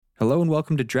Hello and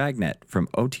welcome to Dragnet from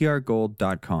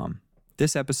OTRGold.com.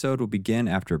 This episode will begin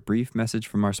after a brief message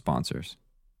from our sponsors.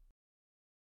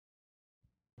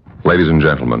 Ladies and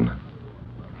gentlemen,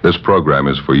 this program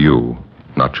is for you,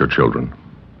 not your children.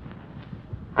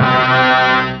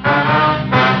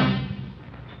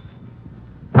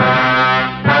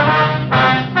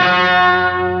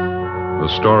 The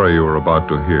story you are about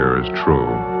to hear is true.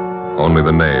 Only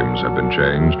the names have been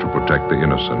changed to protect the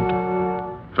innocent.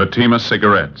 Fatima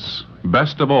Cigarettes,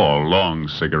 best of all long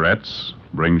cigarettes,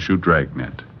 brings you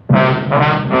Dragnet.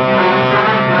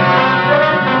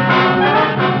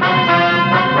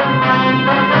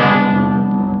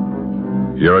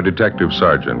 You're a detective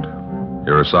sergeant.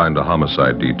 You're assigned to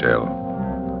homicide detail.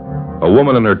 A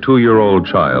woman and her 2-year-old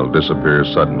child disappears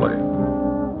suddenly.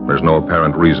 There's no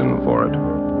apparent reason for it.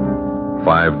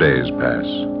 5 days pass.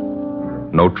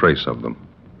 No trace of them.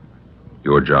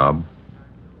 Your job?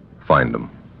 Find them.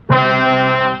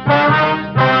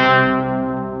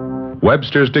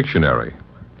 Webster's Dictionary.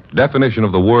 Definition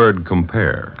of the word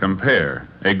compare. Compare.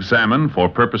 Examine for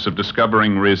purpose of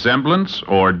discovering resemblance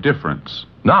or difference.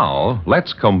 Now,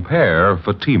 let's compare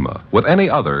Fatima with any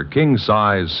other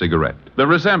king-size cigarette. The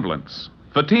resemblance.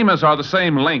 Fatimas are the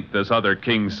same length as other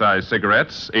king-size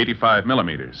cigarettes, 85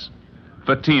 millimeters.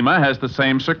 Fatima has the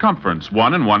same circumference,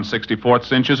 1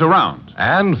 1/64 inches around.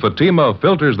 And Fatima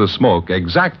filters the smoke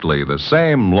exactly the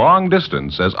same long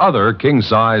distance as other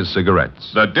king-size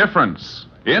cigarettes. The difference.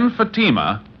 In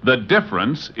Fatima, the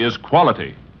difference is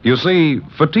quality. You see,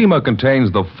 Fatima contains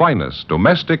the finest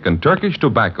domestic and Turkish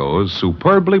tobaccos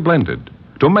superbly blended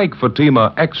to make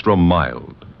Fatima extra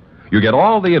mild. You get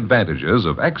all the advantages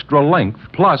of extra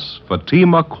length plus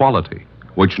Fatima quality,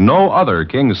 which no other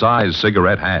king-size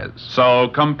cigarette has. So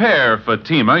compare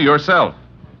Fatima yourself.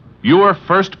 Your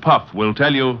first puff will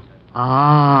tell you...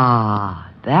 Ah,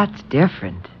 that's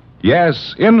different.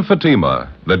 Yes, in Fatima,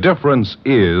 the difference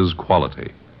is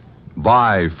quality.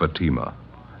 Buy Fatima.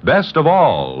 Best of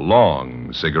all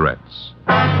long cigarettes.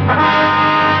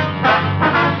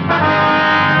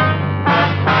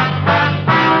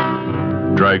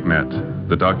 Dragnet,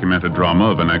 the documented drama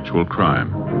of an actual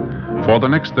crime. For the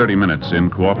next 30 minutes, in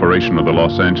cooperation with the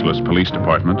Los Angeles Police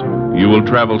Department, you will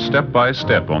travel step by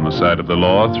step on the side of the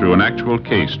law through an actual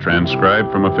case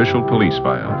transcribed from official police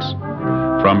files.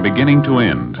 From beginning to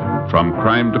end, from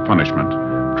crime to punishment,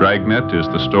 Dragnet is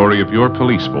the story of your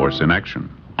police force in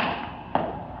action.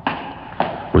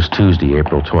 It was Tuesday,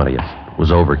 April 20th. It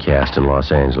was overcast in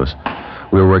Los Angeles.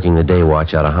 We were working the day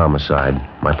watch out of homicide.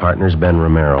 My partner's Ben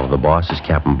Romero. The boss is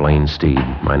Captain Blaine Steed.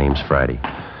 My name's Friday.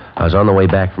 I was on the way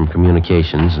back from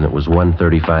communications, and it was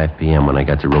 1:35 p.m. when I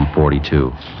got to room 42.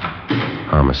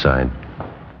 Homicide.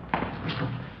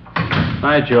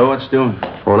 Hi, Joe. What's doing?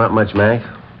 Oh, not much, Mac.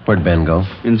 Where'd Ben go?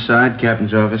 Inside,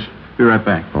 Captain's office. Be right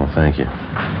back. Oh, thank you.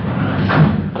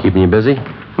 Keeping you busy?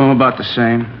 Oh, about the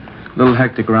same. A little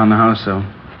hectic around the house, though.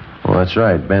 Oh, that's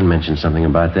right. Ben mentioned something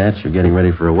about that. You're getting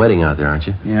ready for a wedding out there, aren't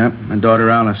you? Yeah, my daughter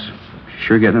Alice. She's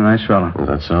sure getting a nice fella. Is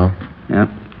that so? Yep,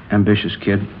 ambitious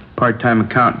kid. Part-time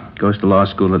accountant. Goes to law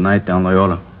school at night down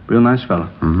Loyola. Real nice fella.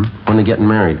 Mm-hmm. When are you getting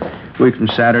married? Week from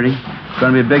Saturday. It's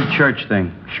going to be a big church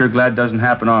thing. Sure glad it doesn't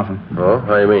happen often. Oh,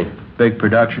 how do you mean? Big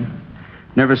production.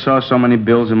 Never saw so many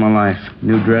bills in my life.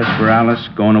 New dress for Alice,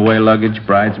 going away luggage,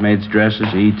 bridesmaids'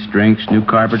 dresses, eats, drinks, new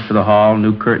carpet for the hall,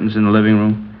 new curtains in the living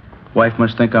room. Wife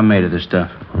must think I'm made of this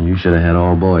stuff. Well, you should have had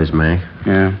all boys, Mac.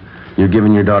 Yeah. You're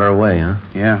giving your daughter away, huh?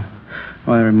 Yeah.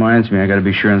 Well, that reminds me, I got to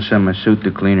be sure and send my suit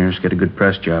to cleaners, get a good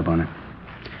press job on it.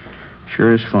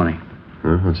 Sure is funny.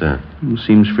 Huh? What's that? Well,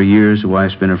 seems for years the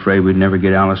wife's been afraid we'd never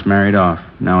get Alice married off.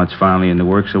 Now it's finally in the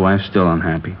works, the wife's still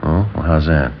unhappy. Oh, well, how's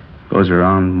that? Goes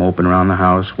around moping around the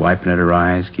house, wiping at her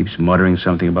eyes, keeps muttering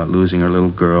something about losing her little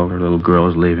girl. Her little girl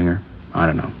is leaving her. I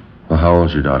don't know. Well, how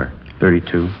old's your daughter?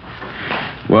 32.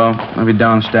 Well, I'll be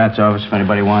down in Stats office if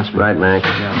anybody wants me. Right, Mac.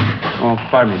 Yeah. Oh,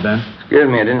 pardon me, Ben. Excuse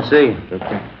me, I didn't see.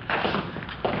 Okay.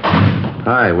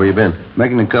 Hi, where you been?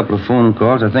 Making a couple of phone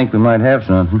calls. I think we might have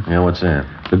something. Yeah, what's that?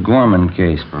 The Gorman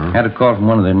case. Huh? Had a call from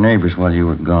one of their neighbors while you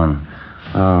were gone.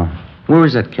 Where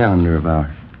was that calendar of ours?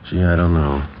 Gee, I don't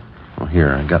know. Well,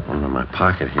 here, I got one in my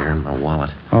pocket here in my wallet.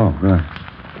 Oh, good.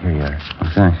 Here you are. Oh,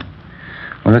 thanks.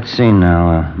 Well, let's see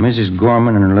now. Mrs.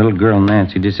 Gorman and her little girl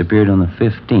Nancy disappeared on the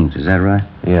 15th. Is that right?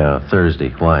 Yeah, Thursday.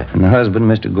 Why? And the husband,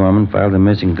 Mr. Gorman, filed a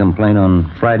missing complaint on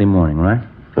Friday morning, right?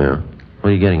 Yeah. What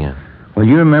are you getting at? Well,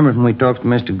 you remember when we talked to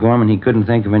Mr. Gorman, he couldn't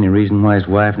think of any reason why his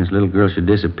wife and his little girl should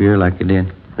disappear like they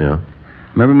did. Yeah.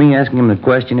 Remember me asking him the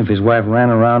question if his wife ran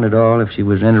around at all, if she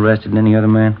was interested in any other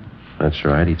man? That's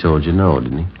right. He told you no,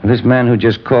 didn't he? This man who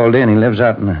just called in, he lives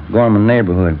out in the Gorman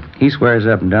neighborhood. He swears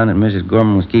up and down that Mrs.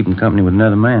 Gorman was keeping company with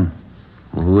another man.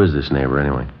 Well, who is this neighbor,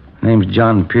 anyway? Name's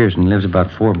John Pearson. He lives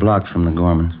about 4 blocks from the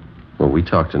Gormans. Well, we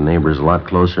talked to neighbors a lot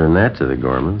closer than that to the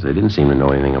Gormans. They didn't seem to know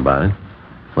anything about it.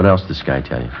 What else did this guy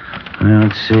tell you? Well,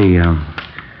 let's see.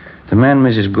 The man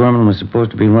Mrs. Gorman was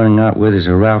supposed to be running out with is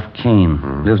a Ralph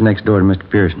Kane. Lives next door to Mr.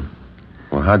 Pearson.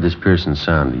 Well, how'd this Pearson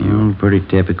sound to you? Pretty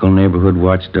typical neighborhood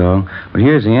watchdog. But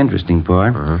here's the interesting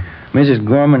part. Mrs.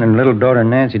 Gorman and little daughter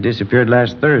Nancy disappeared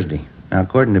last Thursday. Now,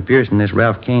 according to Pearson, this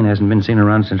Ralph Kane hasn't been seen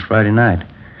around since Friday night.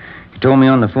 He told me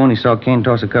on the phone he saw Kane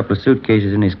toss a couple of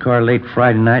suitcases in his car late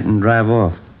Friday night and drive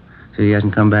off. So he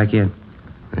hasn't come back yet.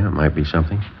 Yeah, it might be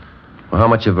something. Well, how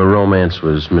much of a romance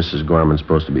was Mrs. Gorman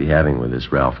supposed to be having with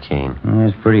this Ralph Kane? Well,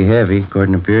 it's pretty heavy,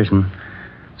 according to Pearson.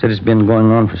 Said it's been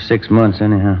going on for 6 months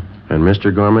anyhow. And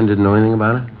Mr. Gorman didn't know anything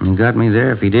about it? He got me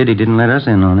there. If he did, he didn't let us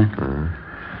in on it.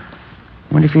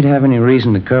 Wonder if he'd have any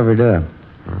reason to cover it up.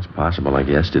 Well, it's possible, I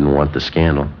guess. Didn't want the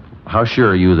scandal. How sure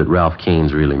are you that Ralph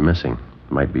Kane's really missing?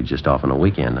 Might be just off on a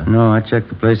weekend, huh? No, I checked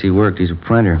the place he worked. He's a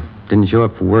printer. Didn't show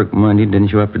up for work Monday. Didn't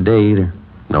show up today either.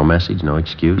 No message, no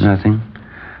excuse? Nothing.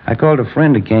 I called a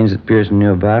friend of Kane's that Pearson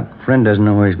knew about. Friend doesn't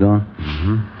know where he's gone.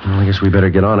 Well, I guess we better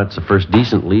get on it. It's the first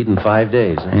decent lead in 5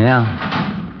 days. Huh?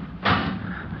 Yeah.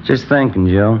 Just thinking,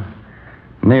 Joe.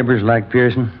 Neighbors like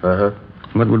Pearson.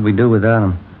 What would we do without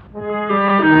him?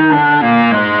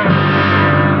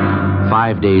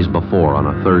 5 days before, on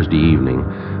a Thursday evening,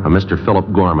 a Mr.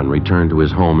 Philip Gorman returned to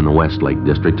his home in the Westlake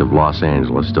district of Los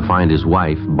Angeles to find his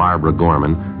wife, Barbara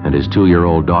Gorman, and his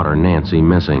 2-year-old daughter, Nancy,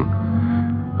 missing.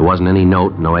 There wasn't any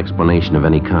note, no explanation of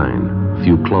any kind. A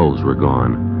few clothes were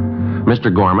gone.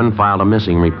 Mr. Gorman filed a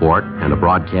missing report, and a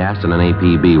broadcast and an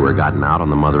APB were gotten out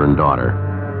on the mother and daughter.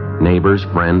 Neighbors,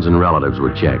 friends, and relatives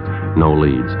were checked. No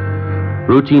leads.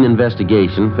 Routine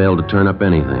investigation failed to turn up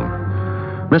anything.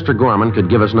 Mr. Gorman could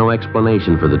give us no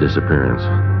explanation for the disappearance.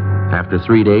 After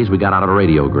 3 days, we got out a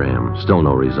radiogram. Still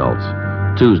no results.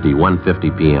 Tuesday,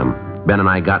 1:50 p.m. Ben and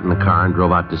I got in the car and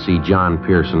drove out to see John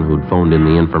Pearson, who'd phoned in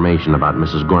the information about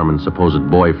Mrs. Gorman's supposed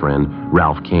boyfriend,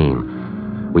 Ralph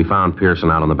Kane. We found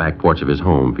Pearson out on the back porch of his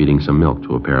home, feeding some milk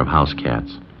to a pair of house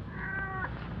cats.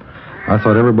 I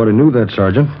thought everybody knew that,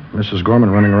 Sergeant. Mrs.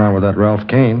 Gorman running around with that Ralph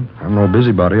Kane. I'm no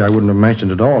busybody. I wouldn't have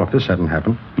mentioned it all if this hadn't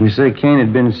happened. You say Kane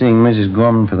had been seeing Mrs.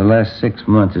 Gorman for the last 6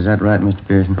 months. Is that right, Mr.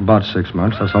 Pearson? About 6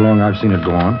 months. That's how long I've seen it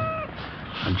go on.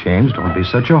 And James, don't be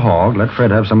such a hog. Let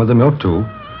Fred have some of the milk, too.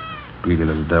 Greedy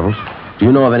little devils. Do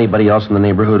you know of anybody else in the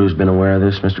neighborhood who's been aware of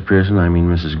this, Mr. Pearson? I mean,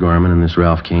 Mrs. Gorman and this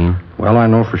Ralph Kane? Well, I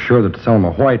know for sure that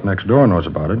Thelma White next door knows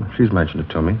about it. She's mentioned it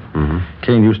to me.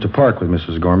 Kane used to park with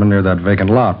Mrs. Gorman near that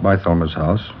vacant lot by Thelma's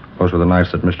house. Those were the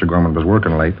nights that Mr. Gorman was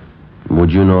working late.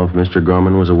 Would you know if Mr.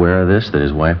 Gorman was aware of this, that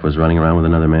his wife was running around with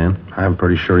another man? I'm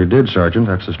pretty sure he did, Sergeant.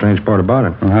 That's the strange part about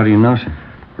it. Well, how do you know, sir?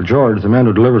 Well, George, the man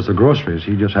who delivers the groceries,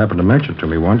 he just happened to mention it to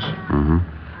me once.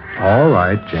 All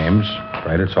right, James.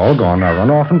 Right, it's all gone. Now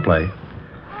run off and play.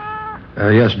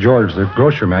 Yes, George, the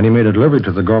grocery man, he made a delivery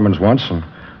to the Gormans once and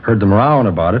heard them rowing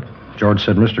about it. George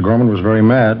said Mr. Gorman was very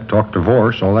mad, talked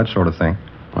divorce, all that sort of thing.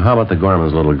 Well, how about the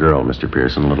Gorman's little girl, Mr.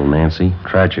 Pearson, little Nancy?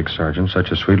 Tragic, Sergeant. Such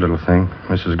a sweet little thing.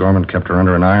 Mrs. Gorman kept her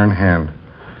under an iron hand.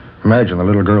 Imagine, the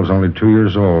little girl's only 2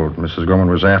 years old. Mrs. Gorman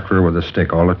was after her with a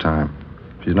stick all the time.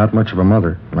 She's not much of a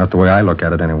mother. Not the way I look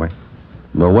at it, anyway.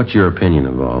 Well, what's your opinion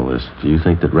of all this? Do you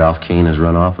think that Ralph Kane has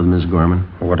run off with Miss Gorman?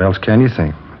 Well, what else can you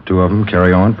think? 2 of them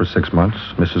carry on for 6 months.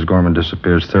 Mrs. Gorman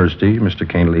disappears Thursday. Mr.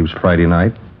 Kane leaves Friday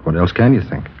night. What else can you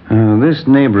think? This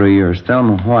neighbor of yours,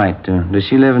 Thelma White, does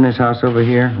she live in this house over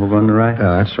here, over on the right?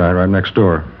 Yeah, that's right next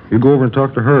door. You go over and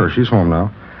talk to her. She's home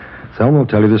now. Thelma will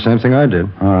tell you the same thing I did.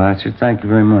 All right, sir. Thank you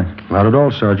very much. Not at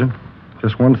all, Sergeant.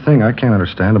 Just one thing I can't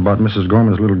understand about Mrs.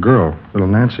 Gorman's little girl, little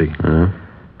Nancy.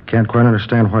 Can't quite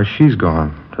understand why she's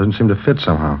gone. Doesn't seem to fit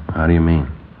somehow. How do you mean?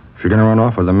 If you're going to run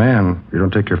off with a man, you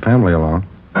don't take your family along.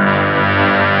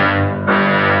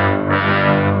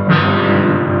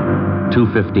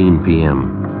 2:15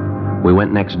 p.m. We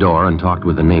went next door and talked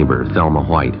with the neighbor, Thelma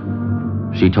White.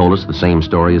 She told us the same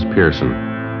story as Pearson.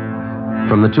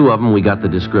 From the 2 of them, we got the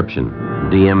description.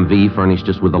 DMV furnished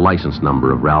us with the license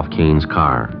number of Ralph Kane's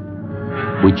car.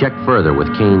 We checked further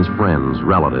with Kane's friends,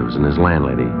 relatives, and his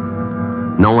landlady.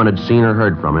 No one had seen or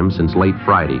heard from him since late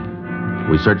Friday.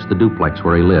 We searched the duplex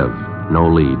where he lived. No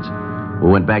leads. We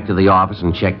went back to the office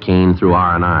and checked Kane through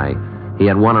R&I. He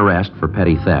had 1 arrest for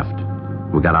petty theft.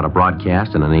 We got out a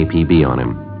broadcast and an APB on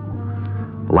him.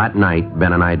 Well, that night,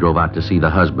 Ben and I drove out to see the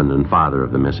husband and father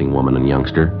of the missing woman and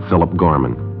youngster, Philip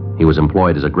Gorman. He was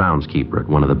employed as a groundskeeper at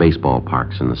one of the baseball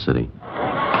parks in the city.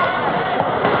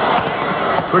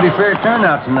 Pretty fair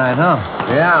turnout tonight, huh?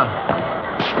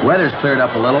 Yeah. Weather's cleared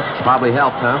up a little. Probably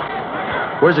helped, huh?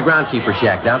 Where's the groundkeeper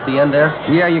shack? Down at the end there?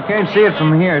 Yeah, you can't see it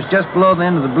from here. It's just below the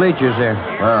end of the bleachers there.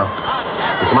 Oh.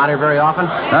 You come out here very often?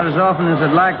 Not as often as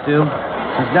I'd like to.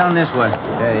 It's down this way.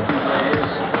 Okay.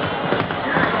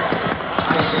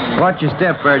 Watch your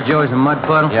step there, Joe. It's a mud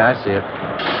puddle. Yeah, I see it.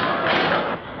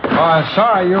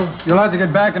 Sorry, you'll have to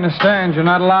get back in the stands. You're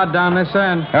not allowed down this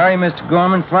end. How are you, Mr.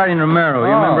 Gorman? Friday and Romero.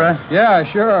 You remember that? Yeah,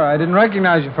 sure. I didn't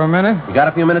recognize you for a minute. You got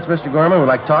a few minutes, Mr. Gorman? We'd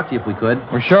like to talk to you if we could.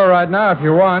 We're sure right now if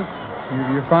you want.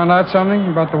 You found out something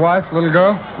about the wife, little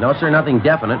girl? No, sir, nothing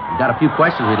definite. Got a few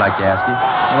questions we'd like to ask you.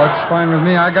 Well, that's fine with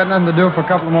me. I got nothing to do for a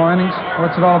couple more innings.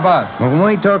 What's it all about? Well, when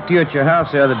we talked to you at your house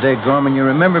the other day, Gorman, you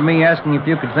remember me asking if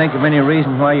you could think of any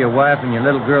reason why your wife and your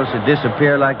little girl should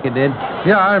disappear like you did?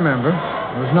 Yeah, I remember.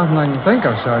 There was nothing I can think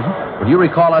of, Sergeant. Would you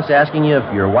recall us asking you if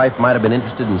your wife might have been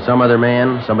interested in some other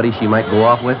man, somebody she might go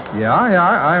off with? Yeah,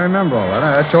 I remember all that.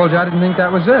 I told you I didn't think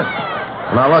that was it.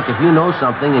 Now, look, if you know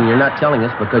something and you're not telling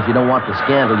us because you don't want the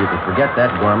scandal, you can forget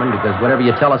that, Gorman, because whatever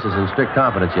you tell us is in strict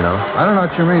confidence, you know. I don't know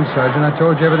what you mean, Sergeant. I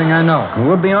told you everything I know.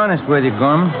 Well, we'll be honest with you,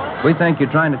 Gorman. We think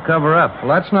you're trying to cover up.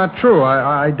 Well, that's not true.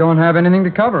 I don't have anything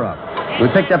to cover up. We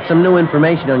picked up some new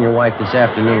information on your wife this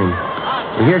afternoon.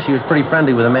 We hear she was pretty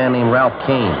friendly with a man named Ralph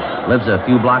Kane. Lives a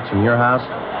few blocks from your house.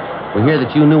 We hear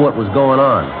that you knew what was going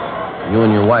on. You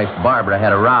and your wife, Barbara,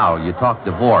 had a row. You talked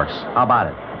divorce. How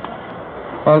about it?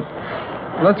 Well,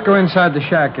 let's go inside the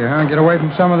shack here, huh? Get away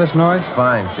from some of this noise.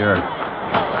 Fine, sure.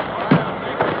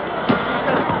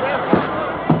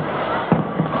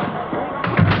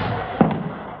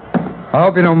 I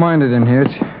hope you don't mind it in here.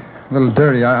 It's a little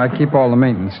dirty. I keep all the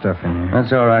maintenance stuff in here.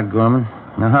 That's all right, Gorman.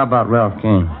 Now, how about Ralph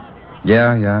Kane?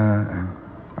 Yeah.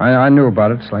 I knew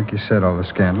about it. It's like you said, all the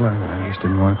scandal. I just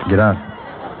didn't want it to get out.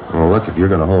 Well, look, if you're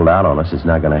going to hold out on us, it's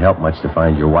not going to help much to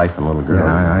find your wife and little girl.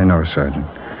 Yeah, I know, Sergeant.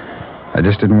 I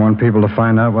just didn't want people to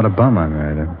find out what a bum I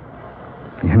married.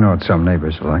 You know what some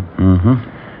neighbors are like.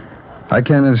 Mm-hmm. I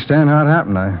can't understand how it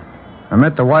happened. I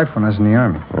met the wife when I was in the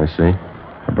Army. I see.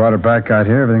 I brought her back out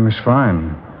here. Everything was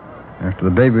fine. After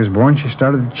the baby was born, she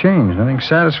started to change. Nothing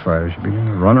satisfied her. She began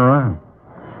to run around.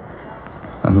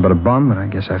 Nothing but a bum, but I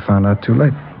guess I found out too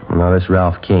late. Well, now, this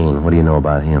Ralph Kane, what do you know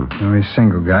about him? He's a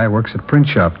single guy. Works at a print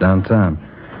shop downtown.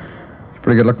 He's a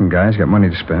pretty good-looking guy. He's got money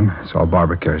to spend. That's all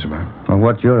Barbara cares about. Well,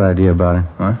 what's your idea about it?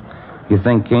 What? You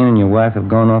think Kane and your wife have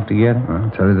gone off together? Well,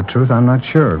 to tell you the truth, I'm not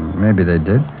sure. Maybe they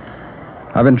did.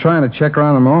 I've been trying to check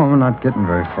around them all. I'm not getting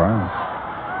very far.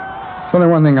 There's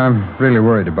only one thing I'm really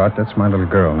worried about. That's my little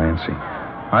girl, Nancy.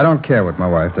 I don't care what my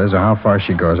wife does or how far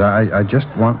she goes. I just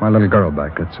want my little girl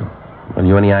back, that's all. Have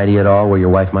you any idea at all where your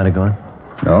wife might have gone?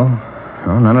 No,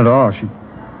 none at all. She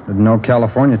didn't know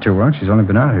California too well. She's only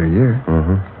been out here a year.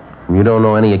 Mm-hmm. You don't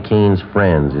know any of Kane's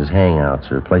friends, his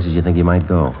hangouts, or places you think he might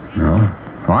go? No.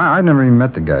 Well, I never even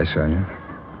met the guy, Sergeant.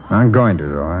 I'm going to,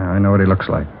 though. I know what he looks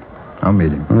like. I'll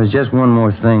meet him. Well, there's just one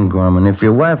more thing, Gorman. If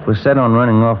your wife was set on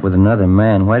running off with another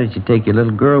man, why did you take your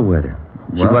little girl with her?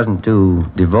 She wasn't too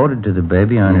devoted to the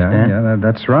baby, I understand. Yeah,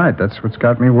 that's right. That's what's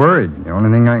got me worried. The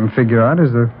only thing I can figure out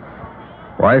is the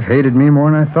wife hated me more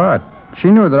than I thought. She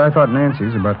knew that I thought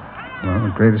Nancy's about,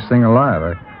 the greatest thing alive.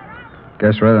 I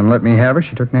guess rather than let me have her,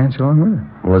 she took Nancy along with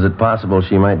her. Was it possible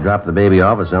she might drop the baby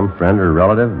off with some friend or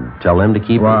relative and tell them to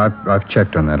keep Well, her? I've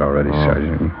checked on that already,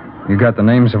 Sergeant. You got the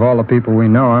names of all the people we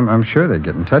know. I'm sure they'd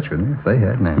get in touch with me if they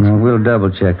had Nancy. Well, we'll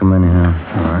double-check them anyhow.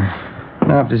 All right.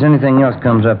 Now, if there's anything else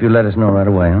comes up, you let us know right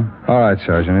away, huh? All right,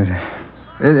 Sergeant.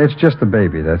 It's just the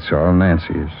baby, that's all,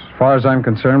 Nancy. As far as I'm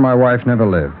concerned, my wife never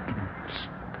lived.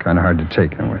 It's kind of hard to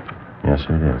take in a way. Yes,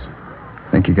 it is. I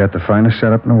think you got the finest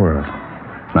setup in the world.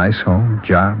 Nice home,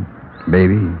 job,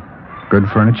 baby, good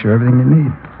furniture, everything you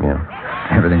need. Yeah.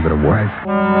 Everything but a wife.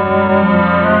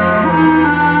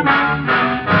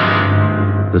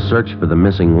 The search for the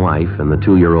missing wife and the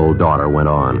 2-year-old daughter went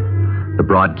on. The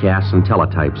broadcasts and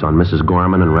teletypes on Mrs.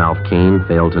 Gorman and Ralph Kane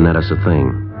failed to net us a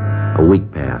thing. A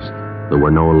week passed. There were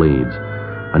no leads.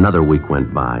 Another week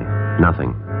went by.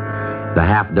 Nothing. The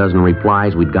half-dozen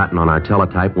replies we'd gotten on our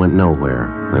teletype went nowhere.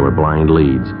 They were blind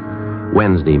leads.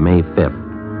 Wednesday, May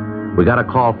 5th. We got a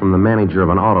call from the manager of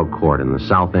an auto court in the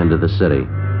south end of the city.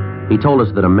 He told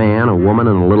us that a man, a woman,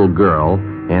 and a little girl,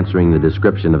 answering the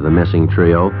description of the missing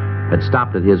trio, had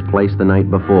stopped at his place the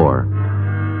night before.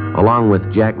 Along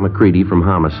with Jack McCready from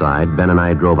Homicide, Ben and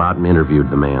I drove out and interviewed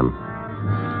the man.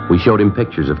 We showed him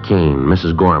pictures of Kane,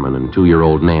 Mrs. Gorman, and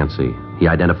 2-year-old Nancy. He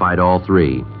identified all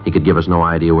three. He could give us no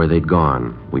idea where they'd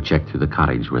gone. We checked through the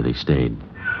cottage where they stayed.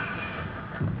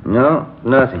 No,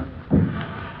 nothing.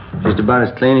 Just about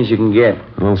as clean as you can get.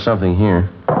 A little something here.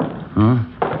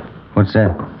 What's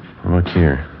that? Look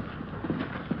here.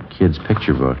 Kid's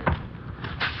picture book.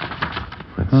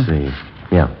 Let's see.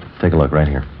 Yeah, take a look right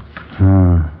here.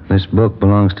 Oh, this book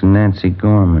belongs to Nancy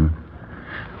Gorman.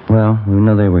 Well, we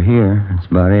know they were here. That's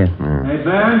about it. Hey,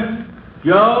 Ben?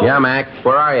 Joe? Yeah, Mac.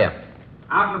 Where are you?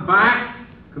 Out in the back.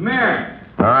 Come here.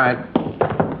 All right.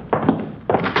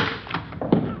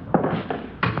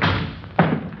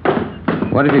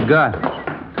 What have you got?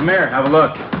 Come here, have a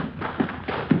look.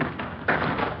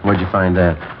 Where'd you find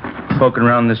that? Poking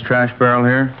around this trash barrel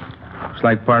here. Looks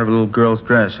like part of a little girl's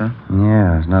dress, huh?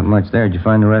 Yeah, there's not much there. Did you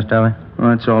find the rest of it? Well,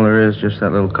 that's all there is, just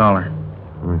that little collar.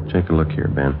 Take a look here,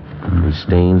 Ben. These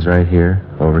stains right here,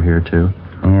 over here, too.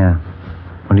 Yeah.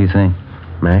 What do you think?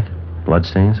 Mac? Blood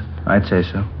stains? I'd say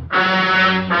so.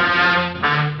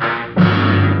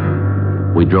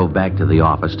 We drove back to the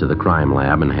office to the crime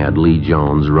lab and had Lee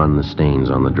Jones run the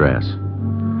stains on the dress.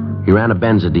 He ran a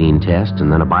benzodine test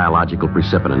and then a biological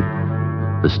precipitant.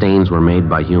 The stains were made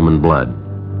by human blood.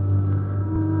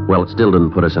 Well, it still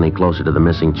didn't put us any closer to the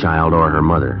missing child or her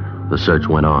mother. The search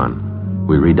went on.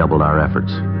 We redoubled our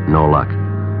efforts. No luck.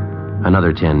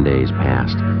 Another 10 days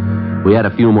passed. We had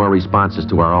a few more responses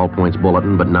to our all-points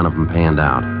bulletin, but none of them panned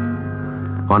out.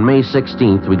 On May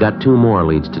 16th, we got 2 more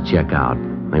leads to check out.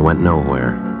 They went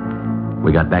nowhere.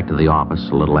 We got back to the office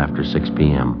a little after 6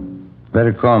 p.m.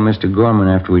 Better call Mr. Gorman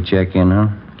after we check in, huh?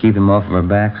 Keep him off of our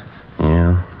backs.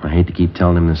 Yeah, I hate to keep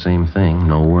telling him the same thing.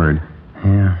 No word.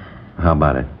 Yeah. How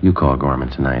about it? You call Gorman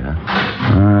tonight, huh?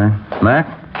 All right.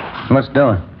 Mac, what's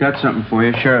doing? Got something for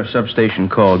you. Sheriff substation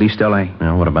called, East L.A.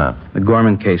 Yeah, what about? The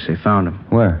Gorman case, they found him.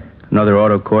 Where? Another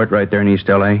auto court right there in East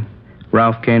L.A.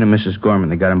 Ralph Kane and Mrs. Gorman,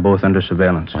 they got them both under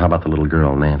surveillance. Well, how about the little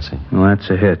girl, Nancy? Well, that's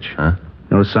a hitch. Huh?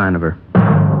 No sign of her.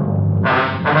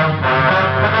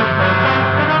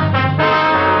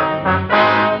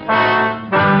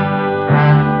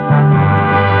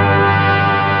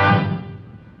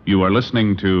 You are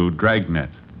listening to Dragnet,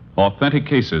 authentic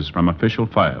cases from official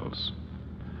files.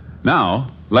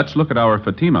 Now, let's look at our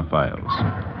Fatima files.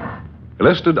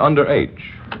 Listed under H.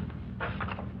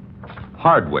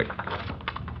 Hardwick.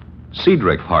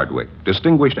 Cedric Hardwick,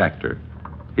 distinguished actor.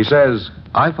 He says,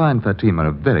 I find Fatima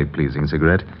a very pleasing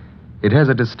cigarette. It has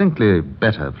a distinctly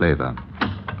better flavor.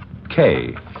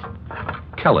 K.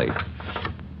 Kelly.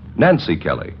 Nancy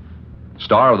Kelly,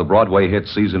 star of the Broadway hit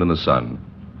Season in the Sun.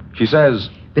 She says,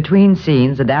 Between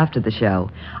scenes and after the show,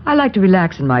 I like to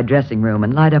relax in my dressing room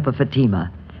and light up a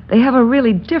Fatima. They have a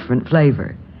really different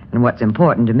flavor. And what's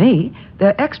important to me,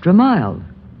 they're extra mild.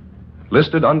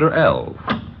 listed under L.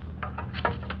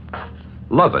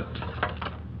 Lovett.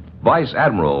 Vice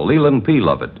Admiral Leland P.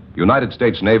 Lovett, United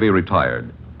States Navy,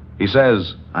 retired. He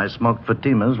says, I smoked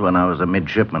Fatimas when I was a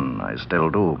midshipman. I still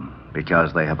do,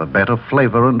 because they have a better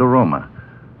flavor and aroma.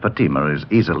 Fatima is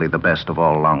easily the best of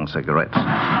all long cigarettes.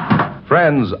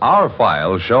 friends, our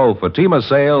files show Fatima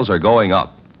sales are going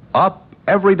up. Up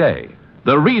every day.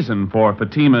 The reason for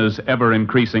Fatima's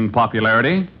ever-increasing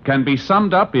popularity can be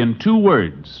summed up in 2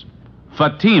 words.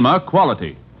 Fatima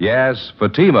quality. Yes,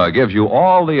 Fatima gives you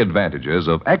all the advantages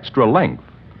of extra length,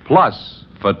 plus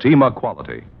Fatima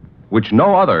quality, which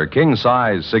no other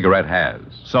king-size cigarette has.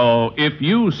 So if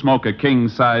you smoke a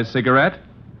king-size cigarette,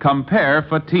 compare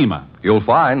Fatima. You'll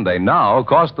find they now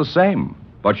cost the same,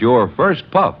 but your first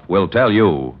puff will tell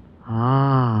you.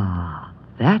 Ah,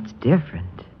 that's different.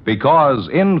 Because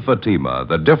in Fatima,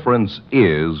 the difference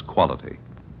is quality.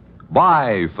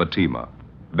 Buy Fatima.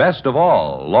 Best of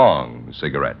all long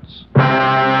cigarettes.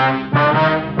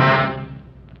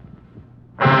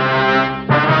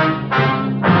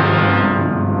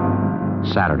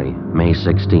 Saturday, May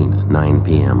 16th, 9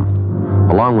 p.m.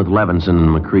 Along with Levinson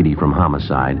and McCready from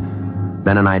Homicide,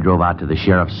 Ben and I drove out to the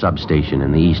sheriff's substation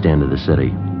in the east end of the city.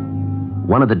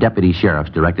 One of the deputy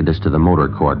sheriffs directed us to the motor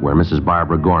court where Mrs.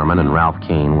 Barbara Gorman and Ralph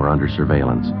Kane were under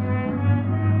surveillance.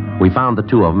 We found the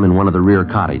 2 of them in one of the rear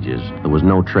cottages. There was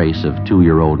no trace of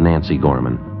 2-year-old Nancy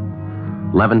Gorman.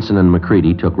 Levinson and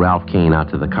McCready took Ralph Kane out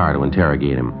to the car to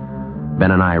interrogate him.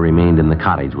 Ben and I remained in the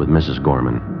cottage with Mrs.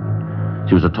 Gorman.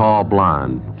 She was a tall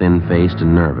blonde, thin-faced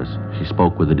and nervous. She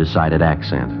spoke with a decided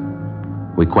accent.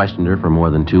 We questioned her for more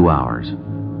than 2 hours.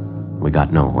 We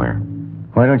got nowhere.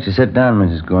 Why don't you sit down,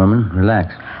 Mrs. Gorman?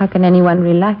 Relax. How can anyone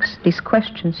relax? These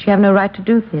questions. You have no right to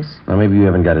do this. Now, maybe you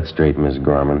haven't got it straight, Miss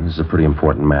Gorman. This is a pretty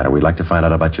important matter. We'd like to find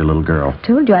out about your little girl.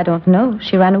 Told you I don't know.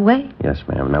 She ran away. Yes,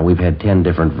 ma'am. Now, we've had 10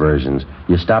 different versions.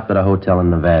 You stopped at a hotel in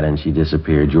Nevada and she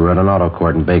disappeared. You were at an auto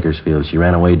court in Bakersfield. She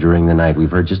ran away during the night. We've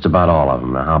heard just about all of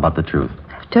them. Now, how about the truth?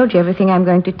 I've told you everything I'm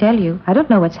going to tell you. I don't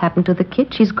know what's happened to the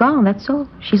kid. She's gone, that's all.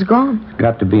 She's gone. There's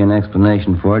got to be an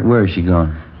explanation for it. Where is she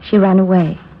gone? She ran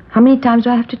away. How many times do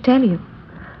I have to tell you?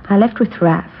 I left with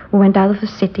Raph. We went out of the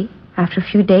city. After a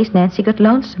few days, Nancy got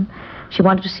lonesome. She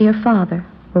wanted to see her father.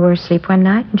 We were asleep one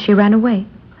night, and she ran away.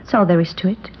 That's all there is to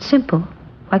it. It's simple.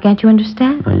 Why can't you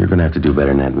understand? Well, you're going to have to do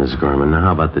better than that, Mrs. Gorman. Now,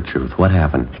 how about the truth? What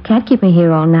happened? You can't keep me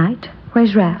here all night.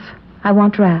 Where's Raph? I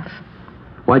want Raph.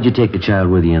 Why'd you take the child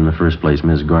with you in the first place,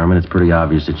 Mrs. Gorman? It's pretty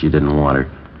obvious that you didn't want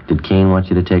her. Did Kane want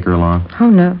you to take her along? Oh,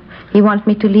 no. He wanted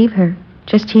me to leave her.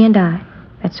 Just he and I.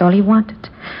 That's all he wanted.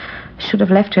 Should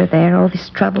have left her there. All this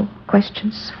trouble,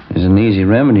 questions. There's an easy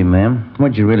remedy, ma'am.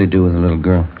 What'd you really do with the little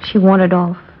girl? She wanted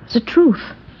off. It's the truth.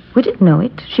 We didn't know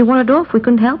it. She wanted off. We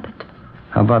couldn't help it.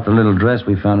 How about the little dress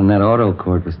we found in that auto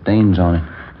court with stains on it?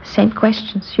 Same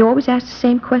questions. You always ask the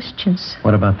same questions.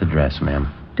 What about the dress,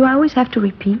 ma'am? Do I always have to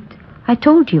repeat? I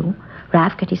told you.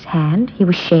 Raph got his hand. He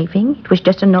was shaving. It was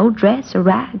just an old dress, a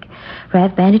rag.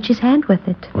 Raph bandaged his hand with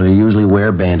it. Well, you usually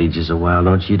wear bandages a while,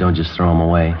 don't you? Don't just throw them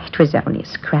away. It was only a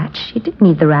scratch. He didn't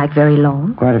need the rag very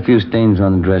long. Quite a few stains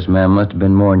on the dress, ma'am. Must have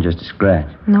been more than just a scratch.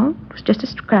 No, it was just a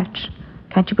scratch.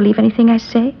 Can't you believe anything I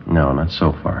say? No, not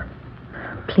so far.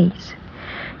 Please.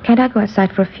 Can't I go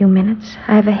outside for a few minutes?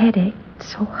 I have a headache.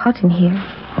 It's so hot in here.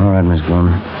 All right, Miss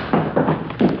Gorman.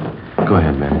 Go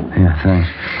ahead, man. Yeah, thanks.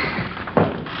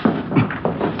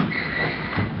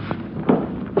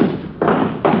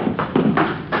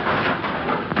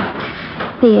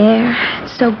 The air,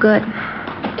 it's so good.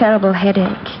 Terrible headache.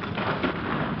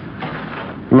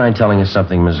 You mind telling us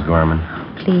something, Mrs. Gorman?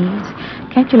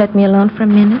 Please. Can't you let me alone for a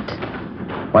minute?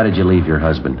 Why did you leave your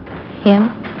husband? Him?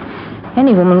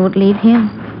 Any woman would leave him.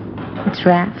 It's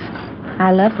Raph.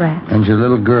 I love Raph. And your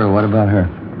little girl, what about her?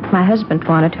 My husband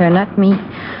wanted her, not me.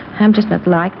 I'm just not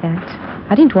like that.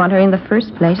 I didn't want her in the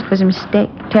first place. It was a mistake.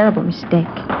 Terrible mistake.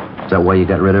 Is that why you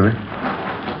got rid of her?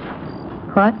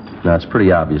 What? Now, it's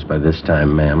pretty obvious by this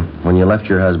time, ma'am. When you left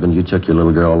your husband, you took your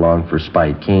little girl along for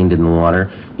spite. Kane didn't want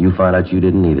her. You found out you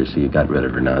didn't either, so you got rid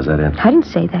of her. Now, is that it? I didn't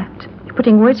say that. You're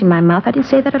putting words in my mouth. I didn't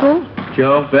say that at all.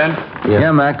 Joe, Ben?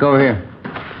 Yeah, Mac, over here.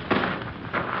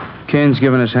 Kane's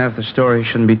given us half the story.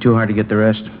 Shouldn't be too hard to get the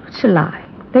rest. It's a lie.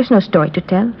 There's no story to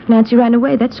tell. Nancy ran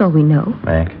away. That's all we know.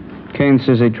 Mac? Kane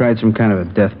says they tried some kind of a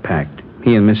death pact.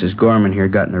 He and Mrs. Gorman here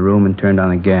got in a room and turned on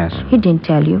the gas. He didn't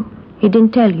tell you. He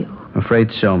didn't tell you.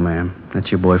 Afraid so, ma'am.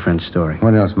 That's your boyfriend's story.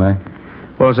 What else, Mac?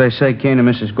 Well, as I say, Kane and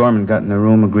Mrs. Gorman got in the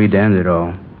room, agreed to end it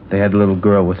all. They had a little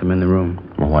girl with them in the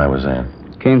room. Well, why was that?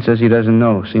 Kane says he doesn't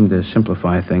know. Seemed to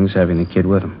simplify things, having the kid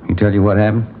with him. He tell you what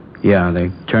happened? Yeah,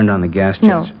 they turned on the gas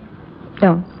No. jets.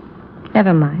 Don't.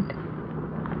 Never mind.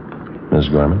 Miss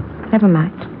Gorman? Never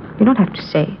mind. You don't have to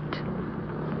say it.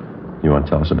 You want to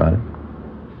tell us about it?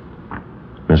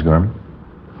 Miss Gorman?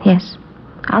 Yes.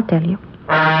 I'll tell you.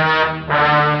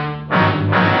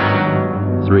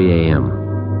 3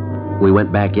 a.m. We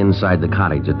went back inside the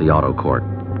cottage at the auto court.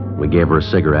 We gave her a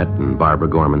cigarette, and Barbara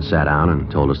Gorman sat down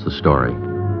and told us the story.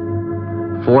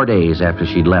 4 days after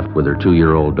she'd left with her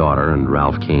 2-year-old daughter and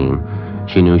Ralph Kane,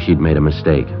 she knew she'd made a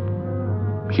mistake.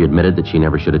 She admitted that she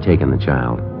never should have taken the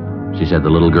child. She said the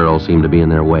little girl seemed to be in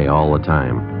their way all the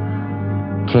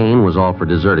time. Kane was all for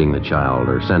deserting the child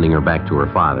or sending her back to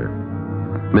her father.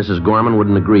 Mrs. Gorman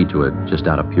wouldn't agree to it, just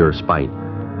out of pure spite.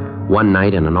 One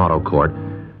night in an auto court,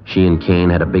 she and Kane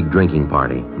had a big drinking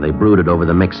party. They brooded over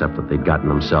the mix-up that they'd gotten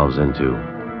themselves into.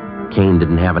 Kane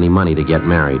didn't have any money to get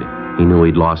married. He knew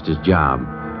he'd lost his job.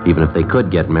 Even if they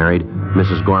could get married,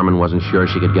 Mrs. Gorman wasn't sure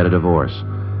she could get a divorce.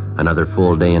 Another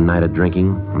full day and night of drinking,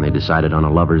 and they decided on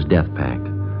a lover's death pact.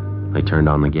 They turned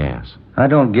on the gas. I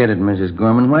don't get it, Mrs.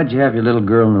 Gorman. Why'd you have your little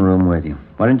girl in the room with you?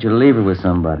 Why didn't you leave her with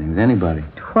somebody, with anybody?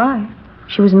 Why?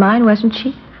 She was mine, wasn't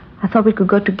she? I thought we could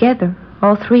go together,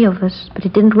 all three of us, but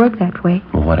it didn't work that way.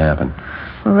 Well, what happened?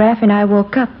 Well, Raph and I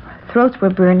woke up. Our throats were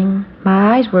burning.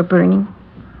 My eyes were burning.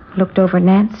 I looked over at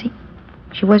Nancy.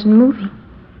 She wasn't moving.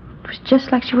 It was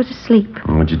just like she was asleep.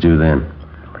 And what'd you do then?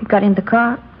 We got in the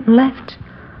car and left.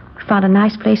 We found a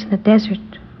nice place in the desert.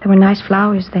 There were nice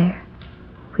flowers there.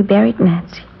 We buried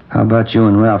Nancy. How about you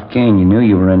and Ralph Kane? You knew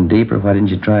you were in deeper. Why didn't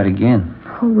you try it again?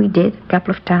 Oh, we did, a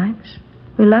couple of times.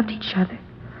 We loved each other.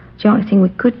 It's the only thing we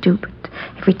could do, but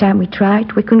every time we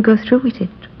tried, we couldn't go through with it.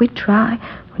 We'd try.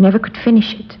 We never could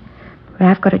finish it.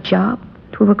 Ralph got a job.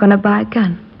 We were going to buy a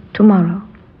gun. Tomorrow.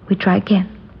 We'd try again.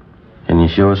 Can you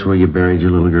show us where you buried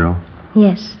your little girl?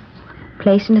 Yes.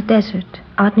 Place in the desert,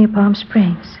 out near Palm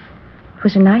Springs. It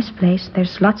was a nice place.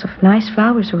 There's lots of nice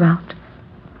flowers around.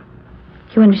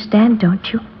 You understand,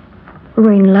 don't you? We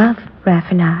were in love,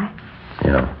 Raph and I.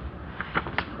 Yeah.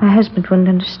 My husband wouldn't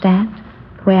understand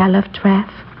the way I loved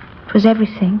Raph. It was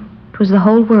everything. It was the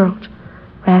whole world,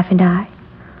 Raph and I.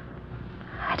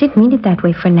 I didn't mean it that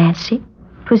way for Nancy.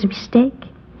 It was a mistake.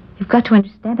 You've got to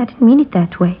understand I didn't mean it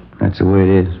that way. That's the way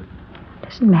it is.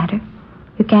 Doesn't matter.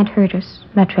 You can't hurt us,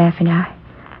 not Ralph and I.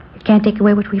 You can't take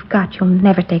away what we've got. You'll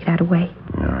never take that away.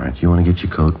 All right, you want to get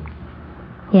your coat?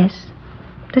 Yes.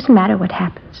 Doesn't matter what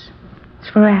happens. It's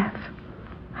for Ralph.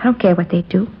 I don't care what they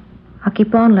do. I'll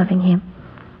keep on loving him.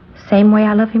 Same way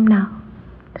I love him now.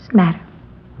 Doesn't matter.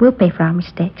 We'll pay for our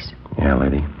mistakes. Yeah,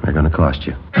 lady. They're going to cost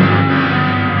you.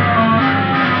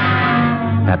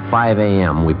 At 5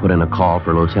 a.m., we put in a call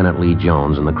for Lieutenant Lee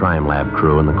Jones and the crime lab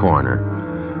crew and the coroner.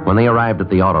 When they arrived at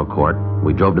the auto court,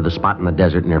 we drove to the spot in the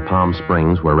desert near Palm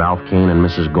Springs where Ralph Kane and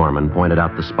Mrs. Gorman pointed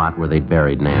out the spot where they'd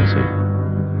buried Nancy.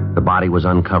 The body was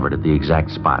uncovered at the exact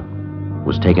spot. It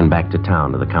was taken back to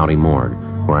town to the county morgue,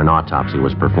 where an autopsy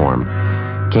was performed.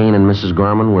 Kane and Mrs.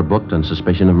 Gorman were booked on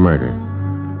suspicion of murder.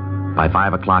 By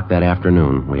 5 o'clock that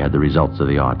afternoon, we had the results of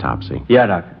the autopsy. Yeah,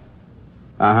 Doctor.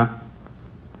 Uh-huh.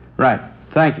 Right.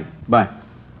 Thank you. Bye.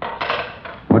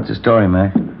 What's the story,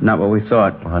 Mac? Not what we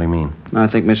thought. Well, how do you mean? I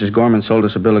think Mrs. Gorman sold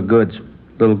us a bill of goods.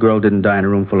 Little girl didn't die in a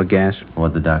room full of gas.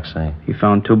 What'd the doc say? He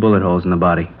found 2 bullet holes in the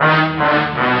body.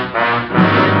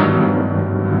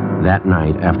 That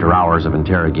night, after hours of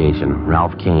interrogation,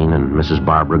 Ralph Kane and Mrs.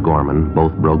 Barbara Gorman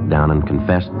both broke down and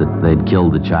confessed that they'd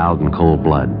killed the child in cold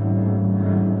blood.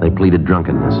 They pleaded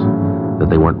drunkenness, that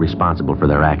they weren't responsible for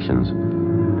their actions.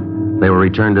 They were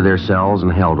returned to their cells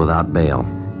and held without bail.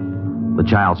 The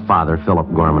child's father,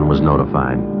 Philip Gorman, was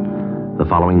notified. The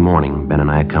following morning, Ben and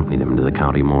I accompanied him to the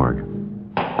county morgue.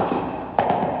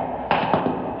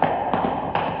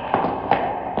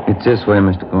 It's this way,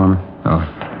 Mr. Gorman. Oh,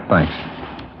 thanks.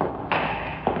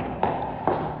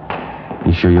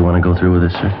 You sure you want to go through with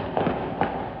this, sir?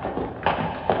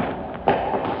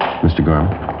 Mr.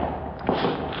 Gorman?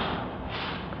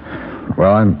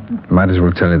 Well, I might as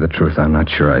well tell you the truth. I'm not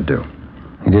sure I do.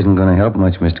 It isn't going to help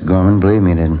much, Mr. Gorman. Believe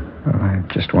me, it isn't. Well, I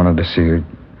just wanted to see you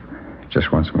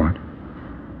just once more.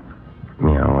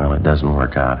 Yeah, well, it doesn't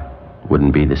work out.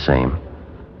 Wouldn't be the same.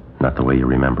 Not the way you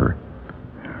remember.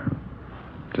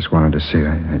 Just wanted to see you.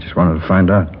 I just wanted to find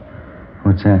out.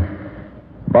 What's that?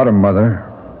 About her mother,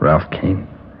 Ralph Kane.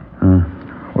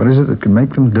 What is it that could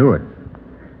make them do it?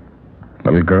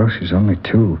 Little girl, she's only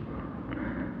 2.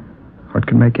 What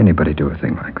could make anybody do a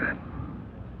thing like that?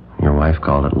 Your wife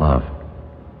called it love.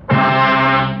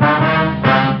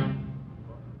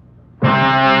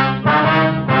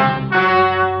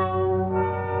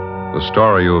 The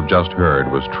story you have just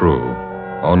heard was true.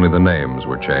 Only the names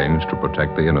were changed to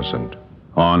protect the innocent.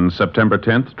 On September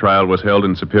 10th, trial was held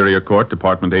in Superior Court,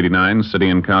 Department 89, City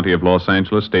and County of Los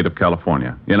Angeles, State of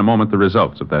California. In a moment, the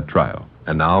results of that trial.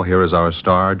 And now, here is our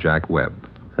star, Jack Webb.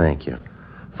 Thank you.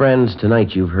 Friends,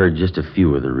 tonight you've heard just a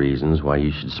few of the reasons why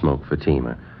you should smoke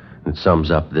Fatima. It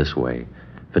sums up this way.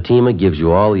 Fatima gives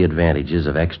you all the advantages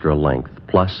of extra length,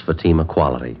 plus Fatima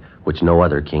quality, which no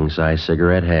other king-size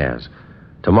cigarette has.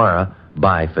 Tomorrow,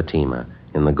 buy Fatima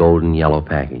in the golden yellow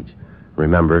package.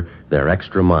 Remember, they're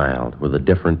extra mild with a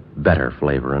different, better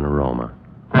flavor and aroma.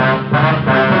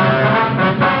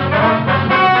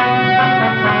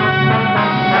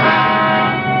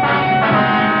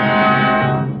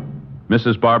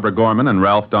 Mrs. Barbara Gorman and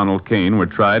Ralph Donald Kane were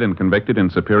tried and convicted in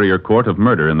Superior Court of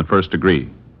murder in the first degree.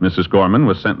 Mrs. Gorman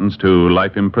was sentenced to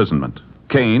life imprisonment.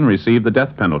 Kane received the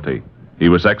death penalty. He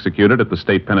was executed at the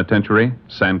state penitentiary,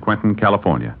 San Quentin,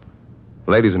 California.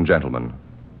 Ladies and gentlemen,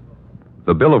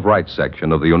 the Bill of Rights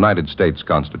section of the United States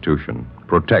Constitution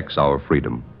protects our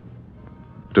freedom.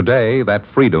 Today, that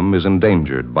freedom is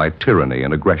endangered by tyranny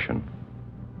and aggression.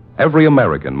 Every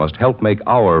American must help make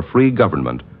our free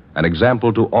government an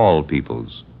example to all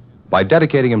peoples by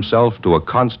dedicating himself to a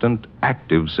constant,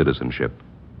 active citizenship.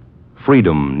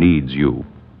 Freedom needs you.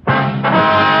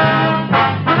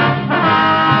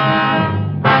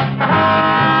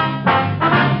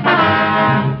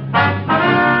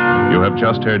 You have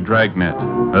just heard Dragnet,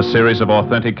 a series of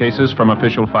authentic cases from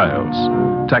official files.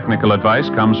 Technical advice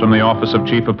comes from the Office of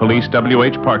Chief of Police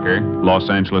W.H. Parker, Los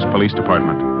Angeles Police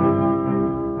Department.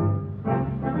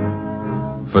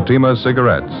 Fatima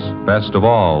Cigarettes, best of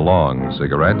all long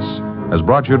cigarettes, has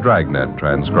brought you Dragnet,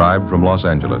 transcribed from Los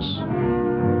Angeles.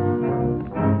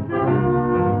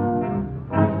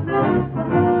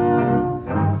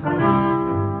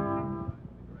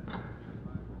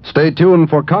 Stay tuned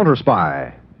for Counter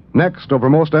Spy, next over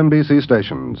most NBC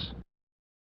stations.